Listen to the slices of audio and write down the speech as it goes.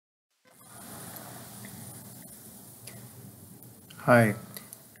Hi,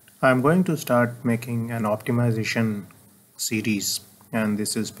 I'm going to start making an optimization series, and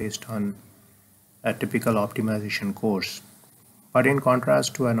this is based on a typical optimization course. But in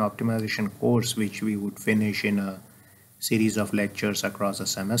contrast to an optimization course, which we would finish in a series of lectures across a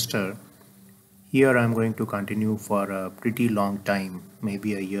semester, here I'm going to continue for a pretty long time,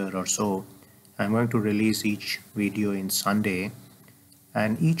 maybe a year or so. I'm going to release each video in Sunday,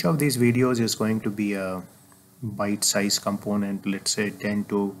 and each of these videos is going to be a bite-sized component, let's say 10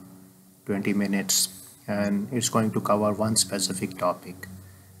 to 20 minutes, and it's going to cover one specific topic.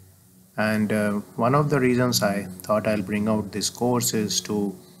 And one of the reasons I thought I'll bring out this course is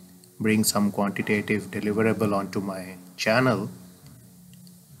to bring some quantitative deliverable onto my channel,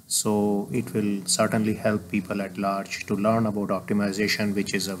 so it will certainly help people at large to learn about optimization,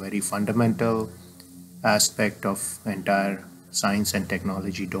 which is a very fundamental aspect of entire science and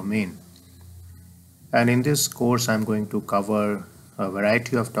technology domain. And in this course, I'm going to cover a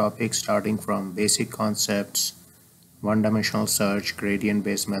variety of topics starting from basic concepts, one-dimensional search,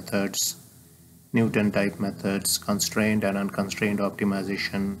 gradient-based methods, Newton-type methods, constrained and unconstrained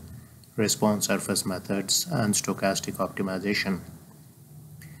optimization, response surface methods, and stochastic optimization.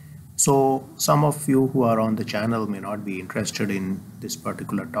 So some of you who are on the channel may not be interested in this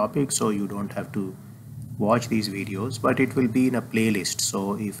particular topic, so you don't have to watch these videos, but it will be in a playlist.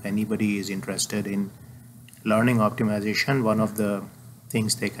 So if anybody is interested in learning optimization, one of the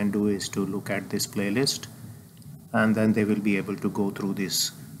things they can do is to look at this playlist, and then they will be able to go through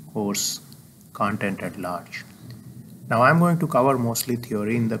this course content at large. Now I'm going to cover mostly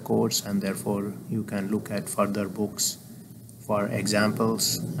theory in the course, and therefore you can look at further books for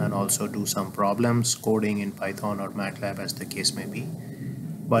examples and also do some problems, coding in Python or MATLAB as the case may be.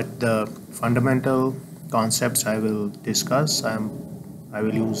 But the fundamental concepts I will discuss, I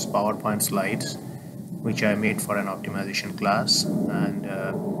will use PowerPoint slides which I made for an optimization class, and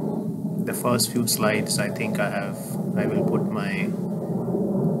the first few slides I think I will put my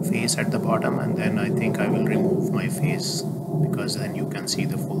face at the bottom, and then I think I will remove my face because then you can see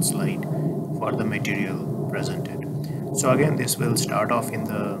the full slide for the material presented. So again, this will start off in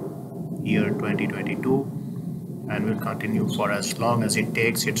the year 2022 and will continue for as long as it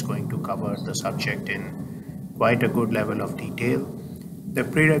takes. It's going to cover the subject in quite a good level of detail. The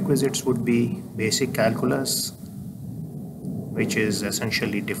prerequisites would be basic calculus, which is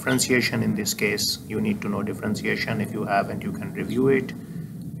essentially differentiation. In this case, you need to know differentiation. If you haven't, you can review it.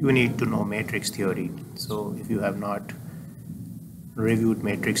 You need to know matrix theory. So if you have not reviewed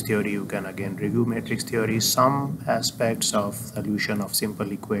matrix theory, you can again review matrix theory. Some aspects of solution of simple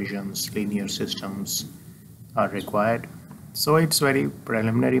equations, linear systems are required. So it's very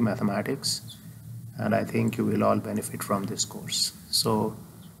preliminary mathematics, and I think you will all benefit from this course. So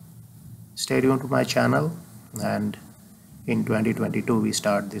stay tuned to my channel, and in 2022 we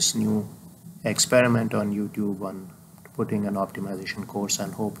start this new experiment on YouTube on putting an optimization course,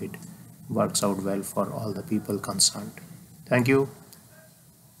 and hope it works out well for all the people concerned. Thank you.